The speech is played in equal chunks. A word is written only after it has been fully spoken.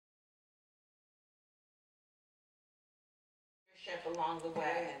leadership along the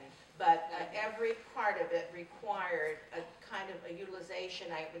way. But every part of it required a kind of a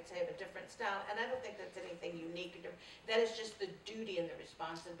utilization, I would say, of a different style. And I don't think that's anything unique. That is just the duty and the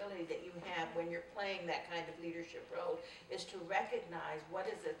responsibility that you have when you're playing that kind of leadership role, is to recognize what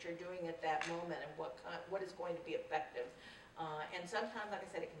is it you're doing at that moment and what is going to be effective. And sometimes, like I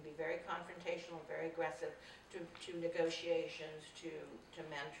said, it can be very confrontational, very aggressive, to negotiations, to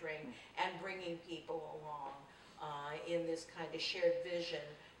mentoring, and bringing people along in this kind of shared vision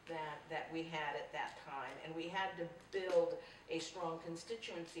that we had at that time. And we had to build a strong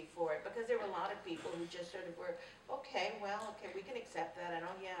constituency for it, because there were a lot of people who just sort of were, okay, well, okay, we can accept that, and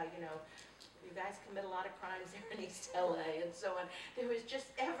oh yeah, you know, you guys commit a lot of crimes there in East LA and so on. There was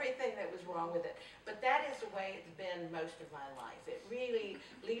just everything that was wrong with it. But that is the way it's been most of my life. It really,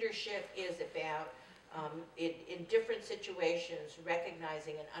 leadership is about, in different situations,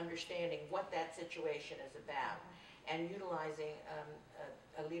 recognizing and understanding what that situation is about, and utilizing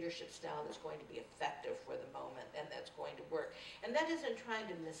a leadership style that's going to be effective for the moment and that's going to work. And that isn't trying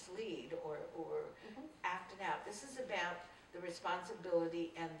to mislead or act it out. This is about the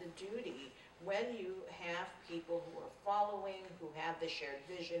responsibility and the duty when you have people who are following, who have the shared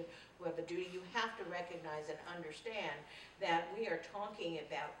vision, who have a duty. You have to recognize and understand that we are talking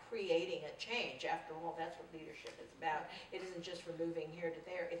about creating a change. After all, that's what leadership is about. It isn't just from moving here to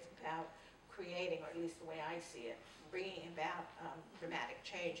there. It's about creating, or at least the way I see it, bringing about dramatic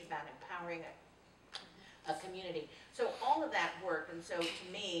change, about empowering a community. So all of that worked, and so to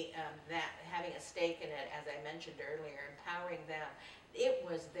me, that having a stake in it, as I mentioned earlier, empowering them, it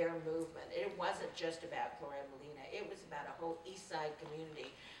was their movement. It wasn't just about Gloria Molina. It was about a whole East Side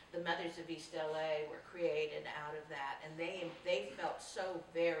community. The Mothers of East LA were created out of that, and they felt so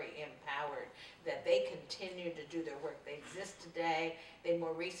very empowered that they continued to do their work. They exist today. They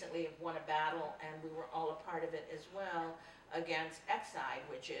more recently have won a battle, and we were all a part of it as well, against Exide,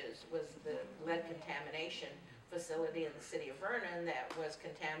 which was the lead contamination facility in the city of Vernon that was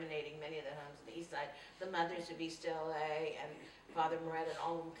contaminating many of the homes of the East Side. The Mothers of East LA and Father Moret and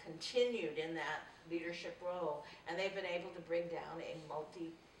all of them continued in that leadership role, and they've been able to bring down a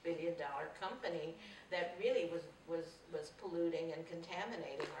multi-billion-dollar company that really was polluting and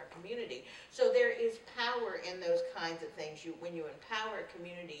contaminating our community. So there is power in those kinds of things. When you empower a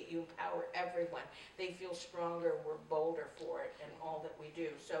community, you empower everyone. They feel stronger, we're bolder for it in all that we do.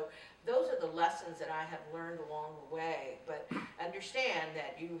 So those are the lessons that I have learned along the way, but understand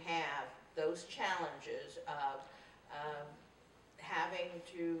that you have those challenges of having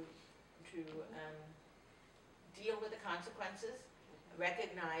to deal with the consequences,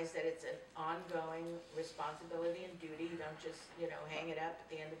 recognize that it's an ongoing responsibility and duty. You don't just, you know, hang it up at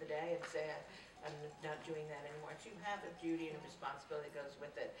the end of the day and say, I'm not doing that anymore. So you have a duty and a responsibility that goes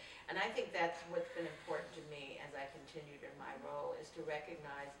with it. And I think that's what's been important to me as I continued in my role, is to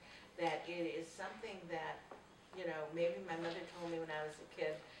recognize that it is something that, you know, maybe my mother told me when I was a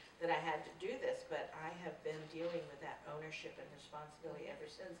kid that I had to do this, but I have been dealing with that ownership and responsibility ever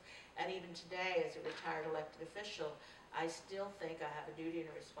since. And even today, as a retired elected official, I still think I have a duty and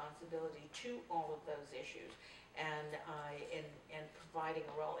a responsibility to all of those issues, and in providing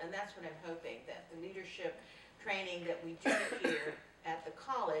a role. And that's what I'm hoping, that the leadership training that we do here at the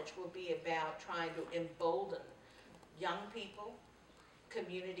college will be about trying to embolden young people,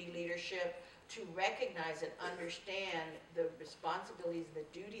 community leadership, to recognize and understand the responsibilities and the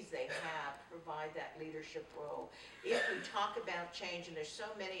duties they have to provide that leadership role. If we talk about change, and there's so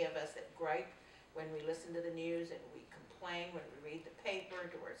many of us that gripe when we listen to the news, and we complain when we read the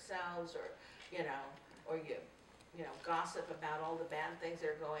paper to ourselves, or you gossip about all the bad things that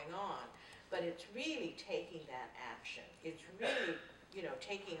are going on, but it's really taking that action. It's really, you know,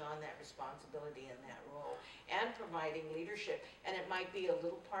 taking on that responsibility in that role and providing leadership. And it might be a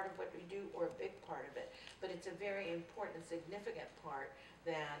little part of what we do or a big part of it, but it's a very important, significant part,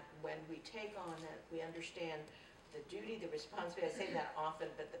 that when we take on that, we understand the duty, the responsibility. I say that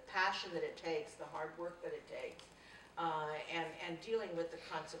often, but the passion that it takes, the hard work that it takes, and dealing with the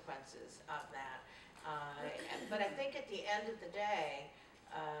consequences of that. But I think at the end of the day,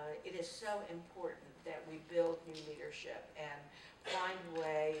 it is so important that we build new leadership and find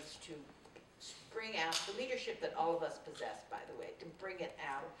ways to bring out the leadership that all of us possess, by the way, to bring it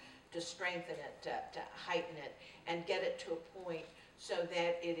out, to strengthen it, to heighten it, and get it to a point so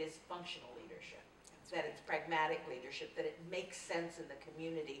that it is functional leadership, that it's pragmatic leadership, that it makes sense in the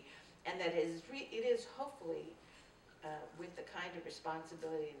community, and that it is hopefully with the kind of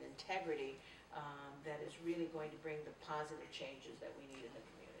responsibility and integrity that is really going to bring the positive changes that we need in the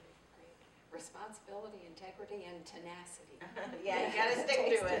community. Responsibility, integrity, and tenacity. Yeah, you got to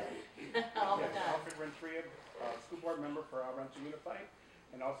stick to it. All the Yes, time. Alfred Renteria, school board member for El Rancho Unified,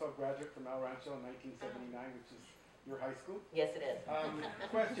 and also a graduate from El Rancho in 1979, which is your high school. Yes, it is.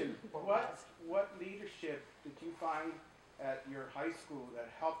 Question, what leadership did you find at your high school that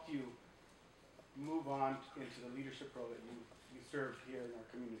helped you move on into the leadership role that you served here in our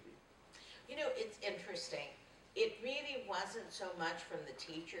community? You know, it's interesting. It really wasn't so much from the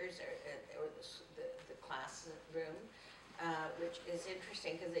teachers or the classroom, which is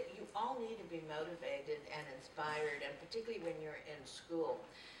interesting because you all need to be motivated and inspired, and particularly when you're in school.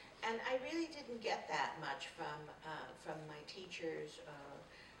 And I really didn't get that much from my teachers,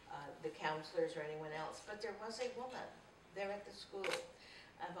 the counselors, or anyone else. But there was a woman there at the school.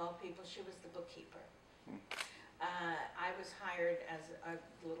 Of all people, she was the bookkeeper. I was hired as a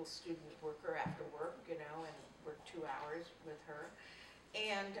little student worker after work, you know, and worked 2 hours with her.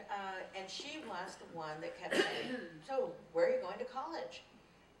 And she was the one that kept saying, so where are you going to college?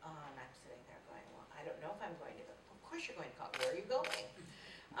 And I'm sitting there going, well, I don't know if I'm going to go. Of course you're going to college. Where are you going?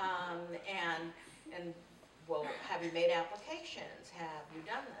 And well, have you made applications? Have you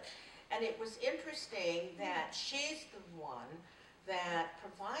done this? And it was interesting that she's the one that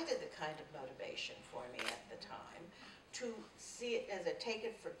provided the kind of motivation for me at the time to see it as a take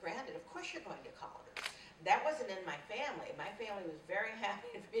it for granted. Of course you're going to college. That wasn't in my family. My family was very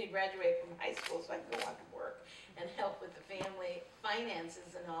happy for me to graduate from high school so I could go on to work and help with the family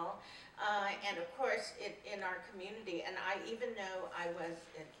finances and all. And of course, in our community, and I even know I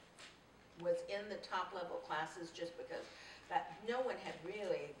was in the top level classes just because that no one had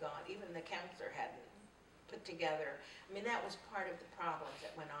really gone, even the counselor hadn't put together. I mean, that was part of the problems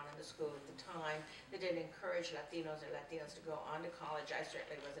that went on in the school at the time. They didn't encourage Latinos or Latinas to go on to college. I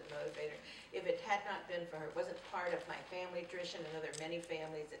certainly wasn't motivated. If it had not been for her, it wasn't part of my family tradition. I know there are many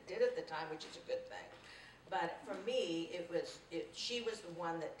families that did at the time, which is a good thing. But for me, she was the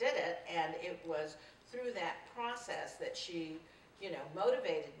one that did it, and it was through that process that she, you know,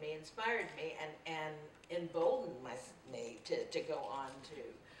 motivated me, inspired me, and emboldened me to go on to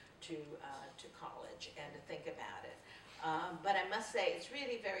college and to think about it. But I must say, it's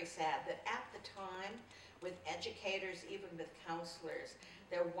really very sad that at the time, with educators, even with counselors,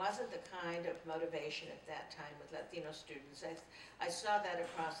 there wasn't the kind of motivation at that time with Latino students. I saw that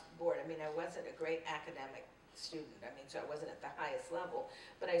across the board. I mean, I wasn't a great academic student. I mean, so I wasn't at the highest level,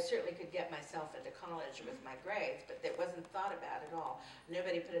 but I certainly could get myself into college with my grades, but it wasn't thought about at all.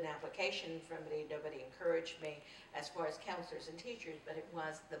 Nobody put an application in front of me, nobody encouraged me as far as counselors and teachers, but it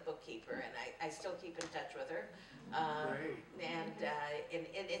was the bookkeeper, and I still keep in touch with her. And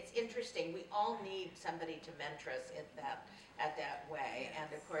it's interesting, we all need somebody to mentor us in that way, and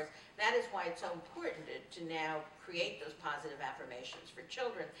of course, that is why it's so important to now create those positive affirmations for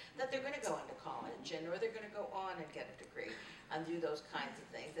children that they're going to go into college or they're going to go on and get a degree and do those kinds of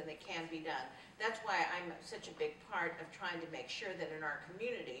things, and it can be done. That's why I'm such a big part of trying to make sure that in our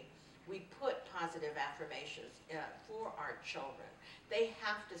community we put positive affirmations for our children. They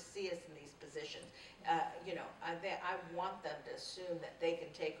have to see us in these positions. You know, I want them to assume that they can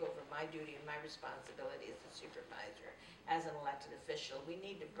take over my duty and my responsibility as a supervisor, as an elected official. We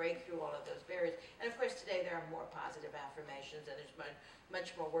need to break through all of those barriers. And of course today there are more positive affirmations, and there's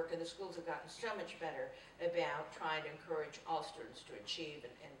much more work, and the schools have gotten so much better about trying to encourage all students to achieve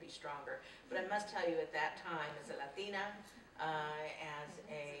and be stronger. But I must tell you, at that time, as a Latina,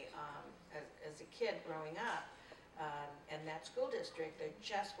 as a kid growing up in that school district, there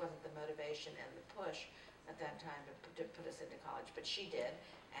just wasn't the motivation and the push at that time to put us into college. But she did,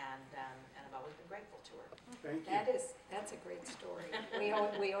 and I've always been grateful to her. Thank you. That's a great story.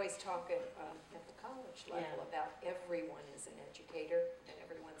 We always talk at the college level about everyone is an educator and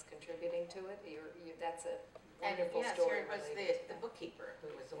everyone's contributing to it. That's a wonderful story. And yes, here was the bookkeeper who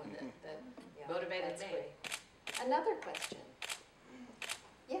was the one that motivated me. Great. Another question.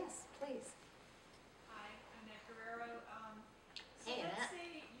 Yes, please. Hi, I'm Annette Guerrero. Hey, Let's Annette.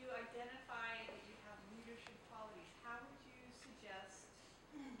 say you identify that you have leadership qualities. How would you suggest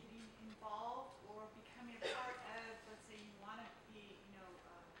getting involved or becoming a part of, let's say you want to be, you know,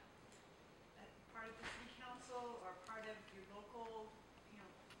 a part of the city council or part of your local, you know,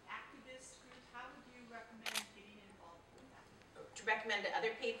 activist group? How would you recommend getting involved with that? To recommend to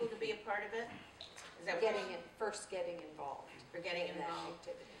other people to be a part of it? Is that what First getting involved. For getting in that involved.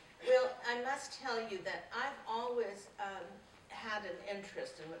 activity. Well, I must tell you that I've always had an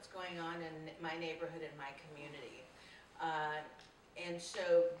interest in what's going on in my neighborhood and my community. And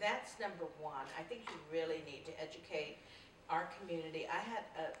so that's number one. I think you really need to educate our community. I had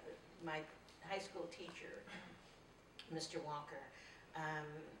my high school teacher, Mr. Walker,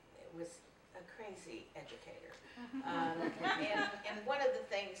 was a crazy educator. And one of the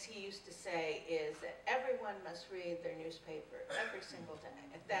things he used to say is that everyone must read their newspaper every single day,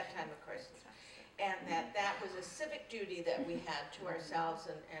 at that time, of course, and that was a civic duty that we had to ourselves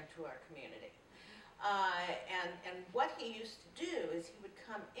and to our community. And what he used to do is he would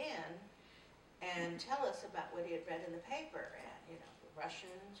come in and tell us about what he had read in the paper. And, you know, the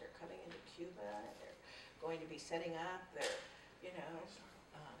Russians are coming into Cuba, and they're going to be setting up their, you know,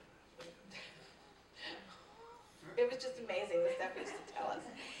 it was just amazing, the stuff he used to tell us.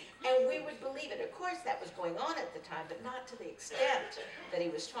 And we would believe it. Of course, that was going on at the time, but not to the extent that he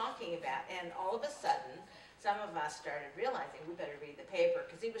was talking about. And all of a sudden, some of us started realizing we better read the paper,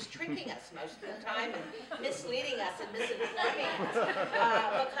 because he was tricking us most of the time and misleading us and misinforming us,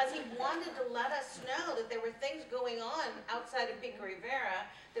 because he wanted to let us know that there were things going on outside of Pico Rivera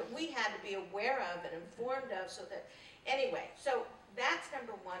that we had to be aware of and informed of. So that, anyway, so that's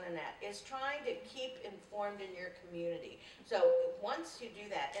number one in that, is trying to keep informed in your community. So once you do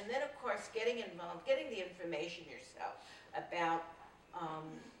that, and then of course getting involved, getting the information yourself about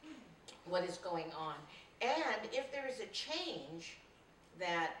what is going on. And if there is a change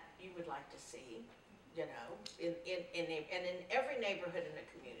that you would like to see, you know, in every neighborhood in the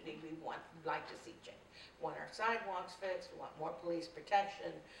community, we like to see change. We want our sidewalks fixed, we want more police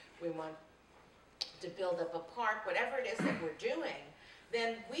protection, we want to build up a park, whatever it is that we're doing,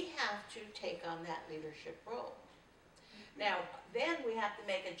 then we have to take on that leadership role. Now, then we have to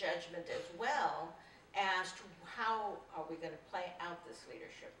make a judgment as well as to how are we going to play out this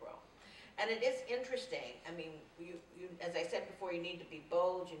leadership role. And it is interesting. I mean, you, as I said before, you need to be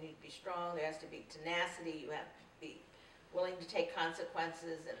bold, you need to be strong, there has to be tenacity, you have to be willing to take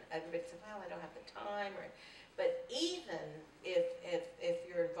consequences, and everybody says, well, I don't have the time, but even if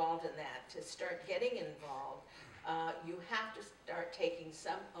you're involved in that, to start getting involved, you have to start taking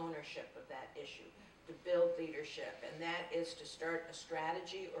some ownership of that issue to build leadership, and that is to start a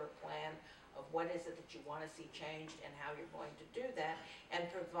strategy or a plan of what is it that you want to see changed and how you're going to do that, and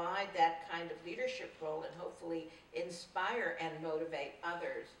provide that kind of leadership role, and hopefully inspire and motivate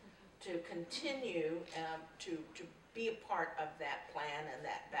others to continue to be a part of that plan and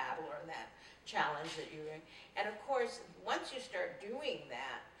that battle or that challenge that you're in. And of course, once you start doing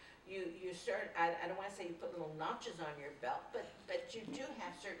that, you start, I don't want to say you put little notches on your belt, but you do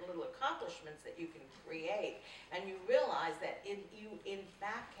have certain little accomplishments that you can create, and you realize that you in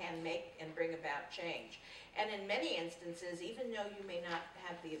fact can make and bring about change. And in many instances, even though you may not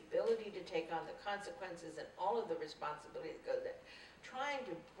have the ability to take on the consequences and all of the responsibility that goes there, trying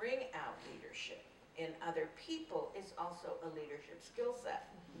to bring out leadership in other people is also a leadership skill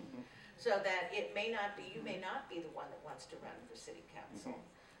set. So that it may not be, you may not be the one that wants to run for city council,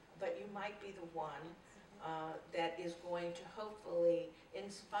 but you might be the one that is going to hopefully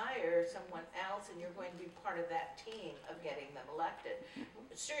inspire someone else, and you're going to be part of that team of getting them elected.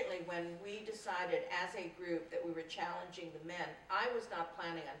 Certainly when we decided as a group that we were challenging the men, I was not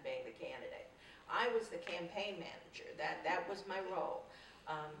planning on being the candidate. I was the campaign manager. That was my role.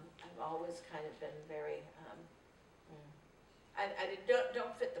 I've always kind of been very, I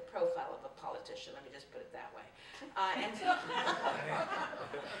don't fit the profile of a politician, let me just put it that way. And so,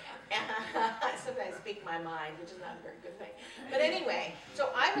 I sometimes speak my mind, which is not a very good thing. But anyway, so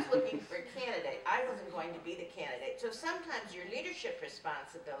I was looking for a candidate. I wasn't going to be the candidate. So sometimes your leadership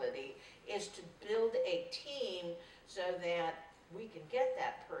responsibility is to build a team so that we can get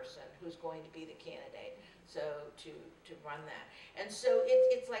that person who's going to be the candidate. So to run that. And so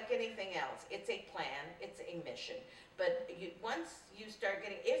it's like anything else. It's a plan, it's a mission. But once you start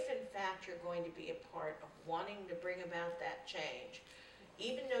getting, if in fact you're going to be a part of wanting to bring about that change,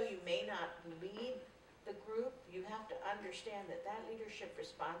 even though you may not lead the group, you have to understand that that leadership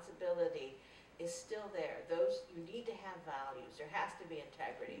responsibility is still there. You need to have values. There has to be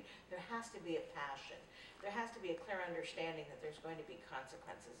integrity. There has to be a passion. There has to be a clear understanding that there's going to be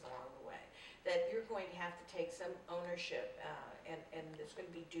consequences along the way, that you're going to have to take some ownership, and there's going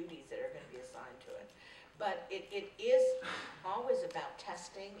to be duties that are going to be assigned to it. But it is always about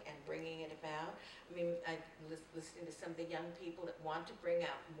testing and bringing it about. I mean, I'm listening to some of the young people that want to bring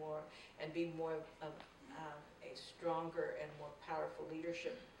out more and be more of a stronger and more powerful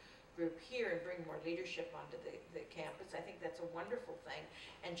leadership group here, and bring more leadership onto the campus. I think that's a wonderful thing.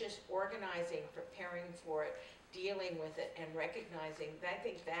 And just organizing, preparing for it, dealing with it, and recognizing that, I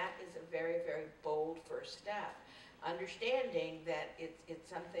think that is a very, very bold first step. Understanding that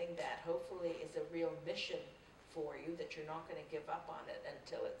it's something that hopefully is a real mission for you, that you're not going to give up on it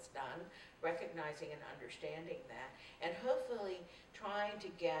until it's done, recognizing and understanding that, and hopefully trying to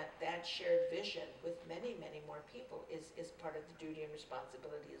get that shared vision with many, many more people is part of the duty and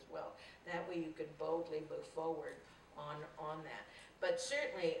responsibility as well. That way you can boldly move forward on that. But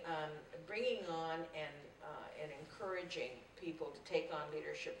certainly bringing on and encouraging people to take on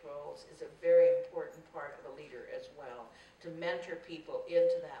leadership roles is a very important part of a leader as well, to mentor people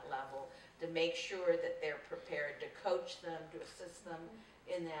into that level, to make sure that they're prepared to coach them, to assist them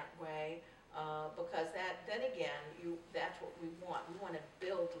in that way, because then again, that's what we want. We want to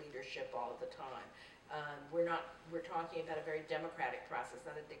build leadership all the time. We're talking about a very democratic process,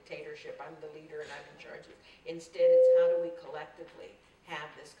 not a dictatorship. I'm the leader and I'm in charge. Instead, it's how do we collectively have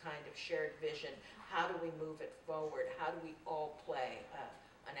this kind of shared vision? How do we move it forward? How do we all play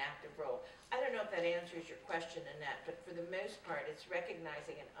an active role? I don't know if that answers your question, Annette, but for the most part, it's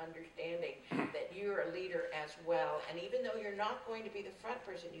recognizing and understanding that you're a leader as well. And even though you're not going to be the front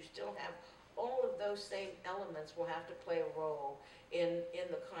person, you still have all of those same elements will have to play a role in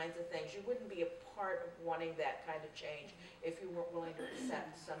the kinds of things. You wouldn't be a part of wanting that kind of change if you weren't willing to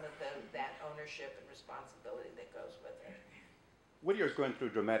accept some of that ownership and responsibility that goes with it. Whittier is going through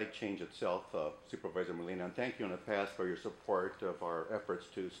dramatic change itself, Supervisor Molina, and thank you in the past for your support of our efforts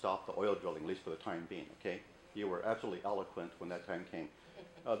to stop the oil drilling, at least for the time being, okay? You were absolutely eloquent when that time came.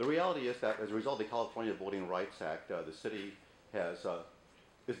 The reality is that as a result of the California Voting Rights Act, the city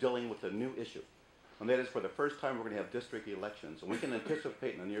is dealing with a new issue. And that is, for the first time, we're going to have district elections. And we can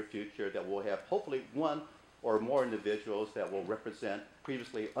anticipate in the near future that we'll have hopefully one or more individuals that will represent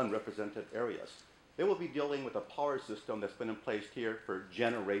previously unrepresented areas. They will be dealing with a power system that's been in place here for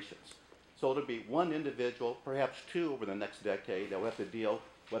generations. So it'll be one individual, perhaps two over the next decade, that will have to deal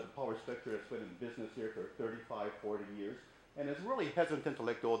with the power structure that's been in business here for 35, 40 years, and is really hesitant to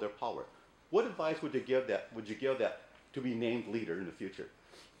let go of their power. What advice would you give that to be named leader in the future?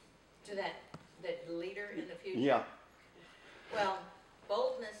 To that leader in the future? Yeah. Well,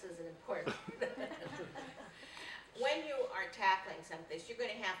 boldness is an important when you are tackling something, you're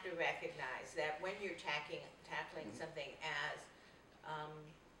going to have to recognize that when you're tackling something as,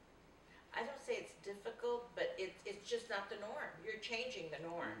 I don't say it's difficult, but it's just not the norm. You're changing the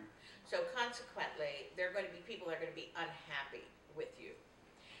norm. So consequently, there are going to be people that are going to be unhappy with you.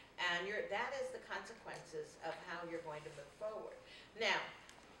 And that is the consequences of how you're going to move forward. Now,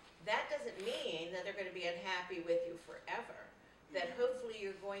 that doesn't mean that they're going to be unhappy with you forever. That hopefully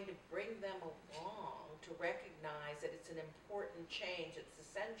you're going to bring them along to recognize that it's an important change, it's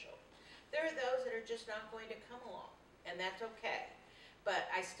essential. There are those that are just not going to come along, and that's okay. But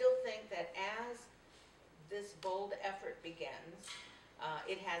I still think that as this bold effort begins,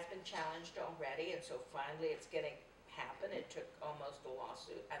 it has been challenged already, and so finally it's getting happen. It took almost a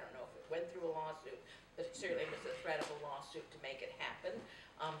lawsuit. I don't know if it went through a lawsuit, but it certainly was a threat of a lawsuit to make it happen.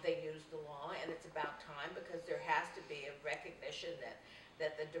 They used the law, and it's about time, because there has to be a recognition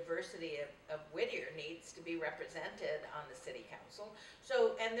that the diversity of Whittier needs to be represented on the city council.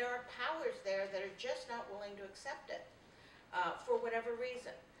 So, and there are powers there that are just not willing to accept it for whatever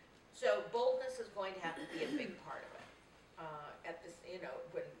reason. So boldness is going to have to be a big part of it. At this,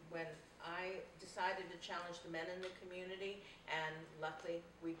 when I decided to challenge the men in the community, and luckily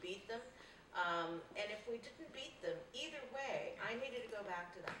we beat them. And if we didn't beat them, either way, I needed to go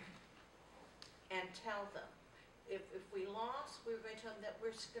back to them and tell them. If we lost, we were going to tell them that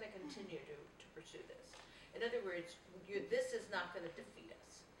we're going to continue to pursue this. In other words, this is not going to defeat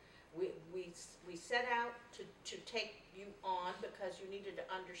us. We set out to take you on because you needed to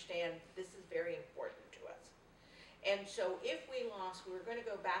understand this is very important to us. And so if we lost, we were going to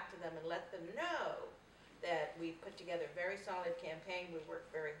go back to them and let them know that we put together a very solid campaign, we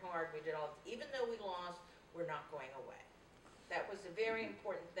worked very hard, we did all, even though we lost, we're not going away. That was a very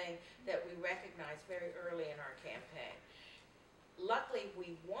important thing that we recognized very early in our campaign. Luckily,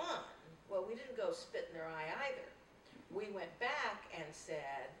 we won. Well, we didn't go spit in their eye either. We went back and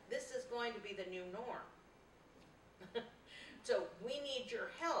said, this is going to be the new norm. So we need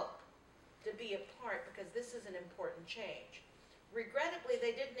your help to be a part, because this is an important change. Regrettably,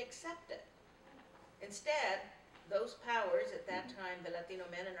 they didn't accept it. Instead, those powers at that time, the Latino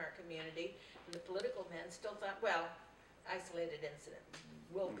men in our community, and the political men still thought, well, isolated incident,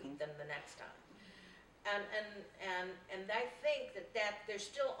 we'll beat them the next time. And I think that there's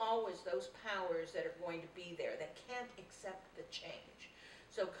still always those powers that are going to be there that can't accept the change.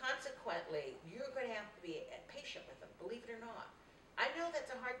 So consequently, you're going to have to be patient with them, believe it or not. I know that's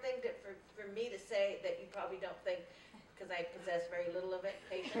a hard thing for me to say, that you probably don't think, because I possess very little of it,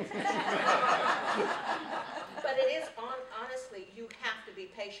 patience. But it is, honestly, you have to be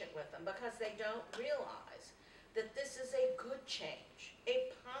patient with them, because they don't realize that this is a good change,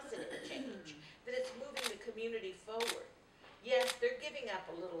 a positive change. up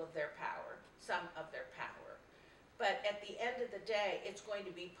a little of their power, some of their power. But at the end of the day, it's going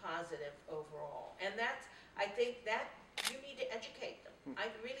to be positive overall. And that's, I think that you need to educate them. I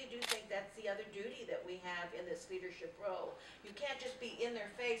really do think that's the other duty that we have in this leadership role. You can't just be in their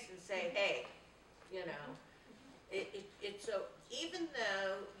face and say, hey, you know, it's so, even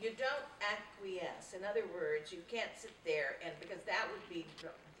though you don't acquiesce, in other words, you can't sit there and, because that would be,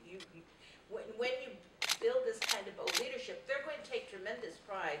 when you build this kind of leadership, they're going to take tremendous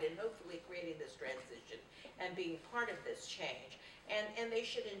pride in hopefully creating this transition and being part of this change. And they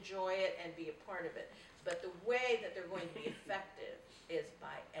should enjoy it and be a part of it. But the way that they're going to be effective is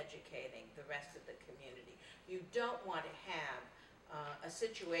by educating the rest of the community. You don't want to have a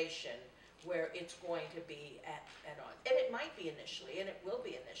situation where it's going to be at odds. And it might be initially, and it will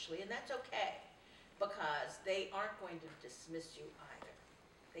be initially, and that's okay, because they aren't going to dismiss you either.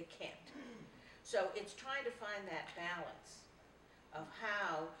 They can't. So it's trying to find that balance of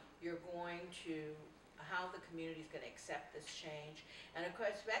how you're going to, how the community is going to accept this change. And of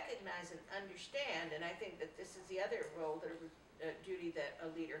course, recognize and understand, and I think that this is the other role, that duty that a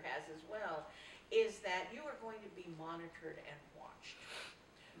leader has as well, is that you are going to be monitored and watched.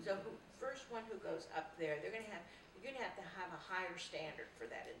 So first one who goes up there, you're going to have to have a higher standard for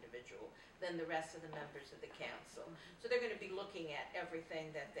that individual than the rest of the members of the council. So they're going to be looking at everything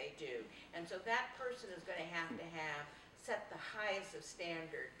that they do. And so that person is going to have set the highest of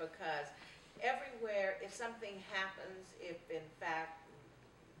standard, because everywhere, if something happens, if in fact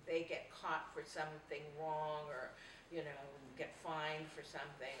they get caught for something wrong, or, you know, get fined for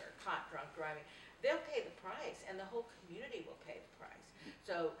something, or caught drunk driving, they'll pay the price, and the whole community will pay the price.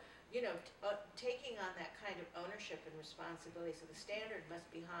 So, you know, taking on that kind of ownership and responsibility, so the standard must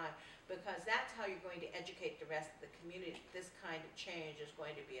be high, because that's how you're going to educate the rest of the community. This kind of change is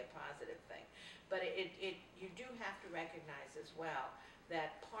going to be a positive thing. But you do have to recognize as well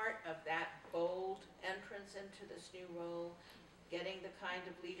that part of that bold entrance into this new role, getting the kind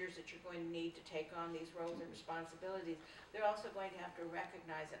of leaders that you're going to need to take on these roles and responsibilities, they're also going to have to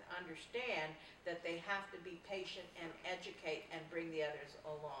recognize and understand that they have to be patient and educate and bring the others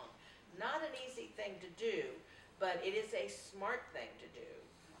along. Not an easy thing to do, but it is a smart thing to do,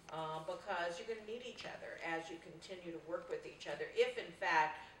 because you're going to need each other as you continue to work with each other, if in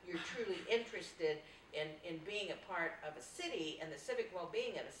fact you're truly interested in being a part of a city and the civic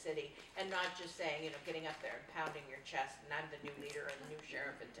well-being of a city, and not just saying, you know, getting up there and pounding your chest, and I'm the new leader and the new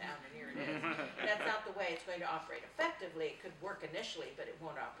sheriff in town, and here it is. That's not the way it's going to operate effectively. It could work initially, but it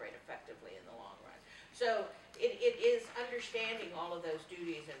won't operate effectively in the long run. So it is understanding all of those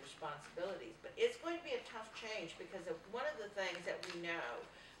duties and responsibilities, but it's going to be a tough change, because one of the things that we know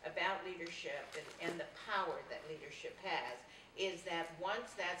about leadership and the power that leadership has is that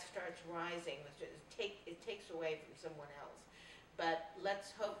once that starts rising, it takes away from someone else. But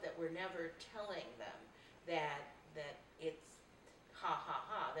let's hope that we're never telling them that it's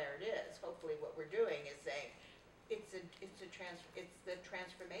there it is. Hopefully what we're doing is saying it's the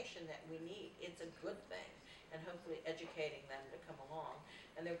transformation that we need. It's a good thing, and hopefully educating them to come along.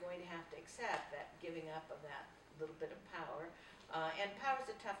 And they're going to have to accept that giving up of that little bit of power, and power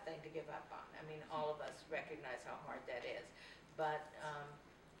is a tough thing to give up on. I mean, all of us recognize how hard that is.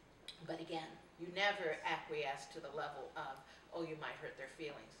 But again, you never acquiesce to the level of, oh, you might hurt their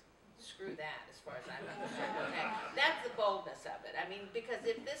feelings. Screw that, as far as I'm concerned. Okay? That's the boldness of it. I mean, because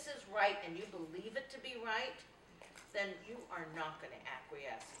if this is right and you believe it to be right, then you are not going to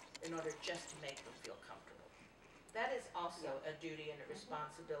acquiesce in order just to make them feel comfortable. That is also a duty and a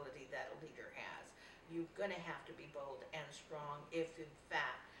responsibility that a leader has. You're going to have to be bold and strong if, in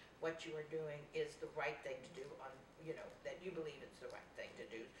fact, what you are doing is the right thing to do, on, you know, that you believe it's the right thing to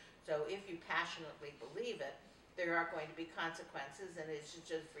do. So if you passionately believe it, there are going to be consequences, and it's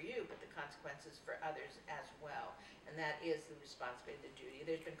just for you, but the consequences for others as well. And that is the responsibility, the duty.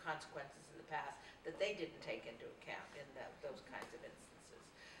 There's been consequences in the past that they didn't take into account in those kinds of instances.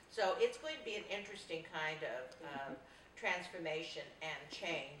 So it's going to be an interesting kind of transformation and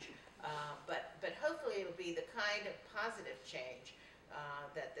change, but hopefully it'll be the kind of positive change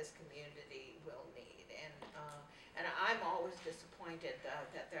that this community will need. And I'm always disappointed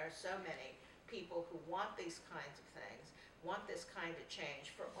that there are so many people who want these kinds of things, want this kind of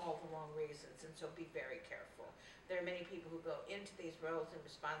change for all the wrong reasons, and so be very careful. There are many people who go into these roles and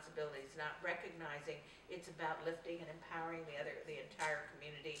responsibilities not recognizing it's about lifting and empowering the entire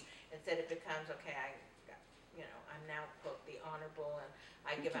community. Instead it becomes, okay, I'm now, quote, the honorable, and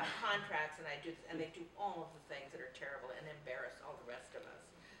I give out contracts, and they do all of the things that are terrible and embarrass all the rest of us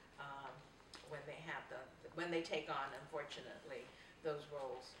when they take on, unfortunately, those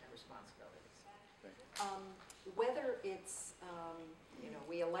roles and responsibilities. Whether it's,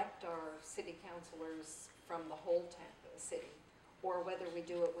 we elect our city councilors from the whole city, or whether we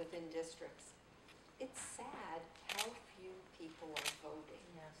do it within districts, it's sad how few people are voting.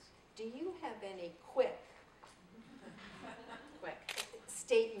 Yes. Do you have any quick Quick.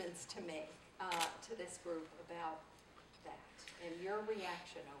 statements to make to this group about that and your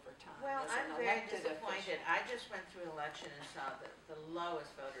reaction over time Well, as an I'm very elected disappointed. official? I just went through an election and saw the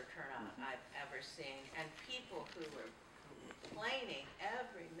lowest voter turnout I've ever seen, and people who were complaining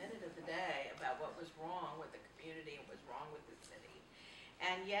every minute of the day about what was wrong with the community and what was wrong with the city.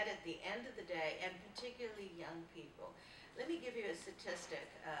 And yet at the end of the day, and particularly young people, let me give you a statistic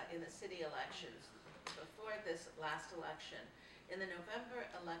in the city elections. Before this last election, in the November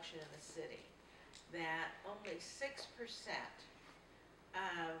election in the city, that only 6%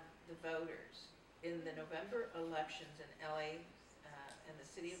 of the voters in the November elections in LA, in the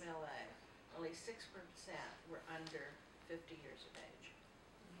city of LA, only 6% were under 50 years of age.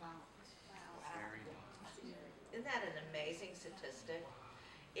 Wow. Isn't that an amazing statistic?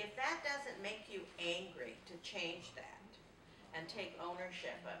 If that doesn't make you angry to change that and take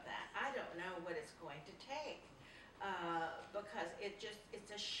ownership of that, I don't know what it's going to take. Because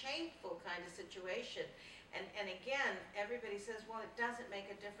it's a shameful kind of situation. And again, everybody says, well, it doesn't make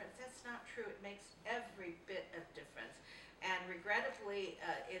a difference. That's not true. It makes every bit of difference. And regrettably,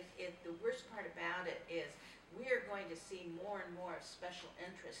 the worst part about it is we are going to see more and more special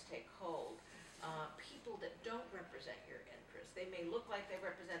interests take hold. People that don't represent your interests. They may look like they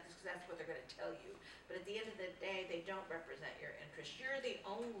represent this because that's what they're going to tell you. But at the end of the day, they don't represent your interests. You're the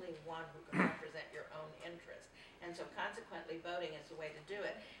only one who can represent your own interests. And so consequently, voting is the way to do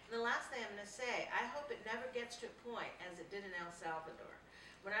it. And the last thing I'm going to say, I hope it never gets to a point, as it did in El Salvador.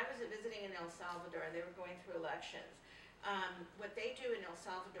 When I was visiting in El Salvador and they were going through elections, what they do in El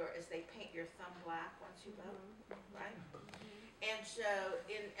Salvador is they paint your thumb black once you vote, right? And so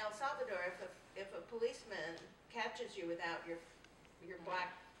in El Salvador, if a policeman catches you without your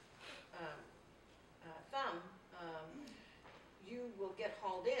black thumb, you will get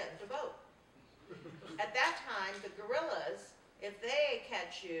hauled in to vote. At that time, the guerrillas, if they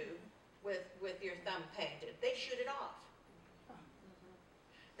catch you with your thumb painted, they shoot it off.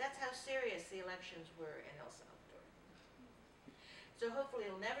 That's how serious the elections were in El Salvador. So hopefully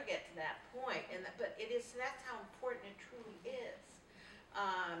it'll never get to that point, but that's how important it truly is.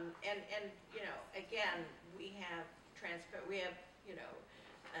 And again, we have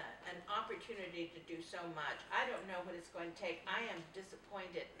an opportunity to do so much. I don't know what it's going to take. I am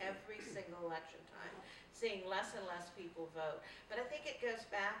disappointed every single election time, seeing less and less people vote. But I think it goes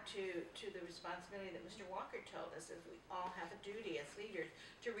back to the responsibility that Mr. Walker told us, is we all have a duty as leaders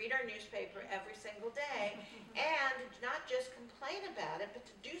to read our newspaper every single day and not just complain about it, but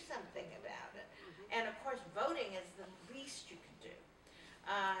to do something about it. And of course, voting is the least you can do.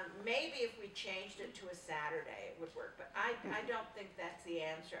 Maybe if we changed it to a Saturday, it would work, but I don't think that's the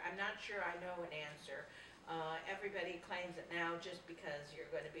answer. I'm not sure I know an answer. Everybody claims it now just because you're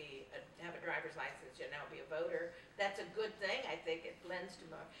going to have a driver's license, you'll now be a voter. That's a good thing. I think it blends to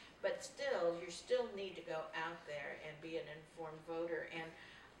more. But still, you still need to go out there and be an informed voter. And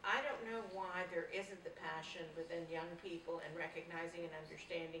I don't know why there isn't the passion within young people and recognizing and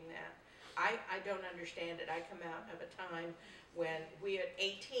understanding that. I don't understand it. I come out of a time when we at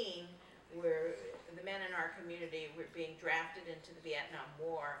 18 were, the men in our community were being drafted into the Vietnam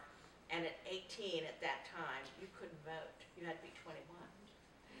War, and at 18 at that time, you couldn't vote. You had to be 21.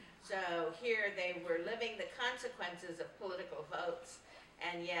 So here they were living the consequences of political votes,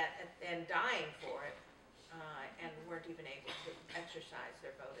 and dying for it, and weren't even able to exercise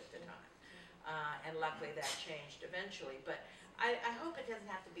their vote at the time. And luckily that changed eventually. But I hope it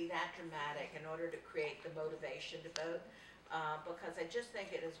doesn't have to be that dramatic in order to create the motivation to vote. Because I just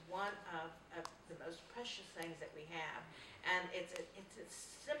think it is one of the most precious things that we have, and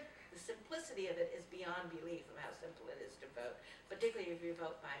the simplicity of it is beyond belief of how simple it is to vote, particularly if you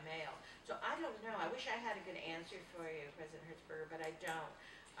vote by mail. So I don't know. I wish I had a good answer for you, President Herzberger, but I don't.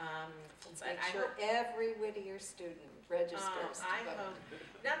 Let's make sure every Whittier student registers to I vote. hope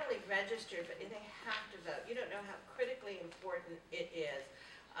not only register, but they have to vote. You don't know how critically important it is.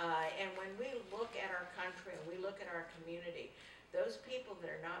 And when we look at our country and we look at our community, those people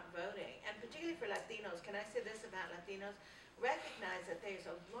that are not voting, and particularly for Latinos, can I say this about Latinos? Recognize that there's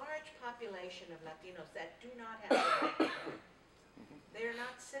a large population of Latinos that do not have the right to vote. They are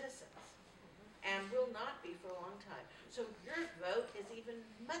not citizens and will not be for a long time. So your vote is even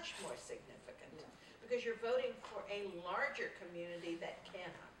much more significant because you're voting for a larger community that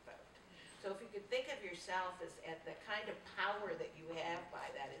cannot vote. So if you could think of yourself as at the kind of power that you have by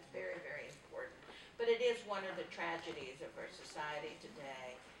that is very, very important. is one of the tragedies of our society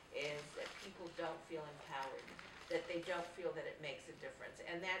today, is that people don't feel empowered, that they don't feel that it makes a difference,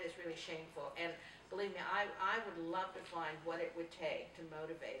 and that is really shameful. And believe me, I would love to find what it would take to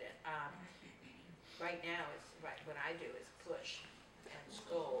motivate it. Right now, what I do is push and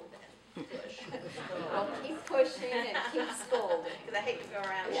scold and push and scold. Well, keep pushing and keep scolding. Because I hate to go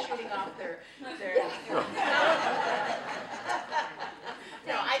around shooting off their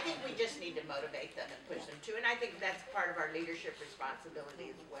No, I think we just need to motivate them and push them too, and I think that's part of our leadership responsibility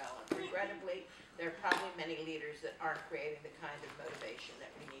as well. And regrettably, there are probably many leaders that aren't creating the kind of motivation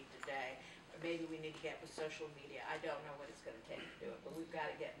that we need today. Or maybe we need to get with social media. I don't know what it's going to take to do it, but we've got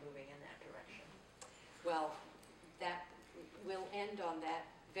to get moving in that direction. Well, that will end on that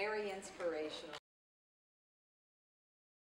very inspirational